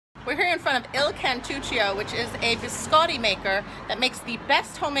here in front of Il Cantuccio, which is a biscotti maker that makes the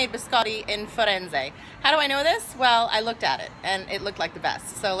best homemade biscotti in Firenze. How do I know this? Well, I looked at it and it looked like the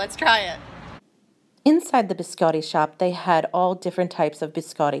best. So let's try it. Inside the biscotti shop, they had all different types of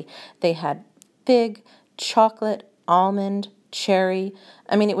biscotti. They had fig, chocolate, almond, cherry.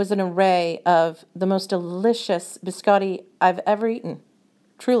 I mean, it was an array of the most delicious biscotti I've ever eaten.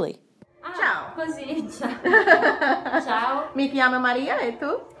 Truly. Ciao. Così, ciao. Ciao. Mi chiamo Maria, e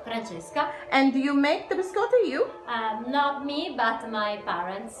tu? Francesca. And do you make the biscotti, you? Not me, but my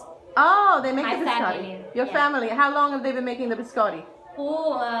parents. Oh, they make My the biscotti. family. Your Yeah. family. How long have they been making the biscotti?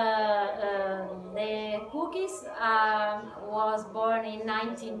 The cookies was born in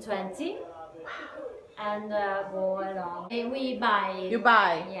 1920. And go along. We buy. You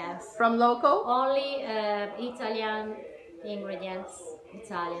buy? Yes. From local? Only Italian ingredients.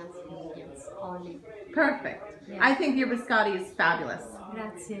 Only. Perfect. Yeah. I think your biscotti is fabulous.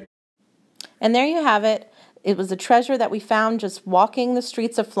 Grazie. And there you have it. It was a treasure that we found just walking the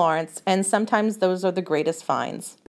streets of Florence, and sometimes those are the greatest finds.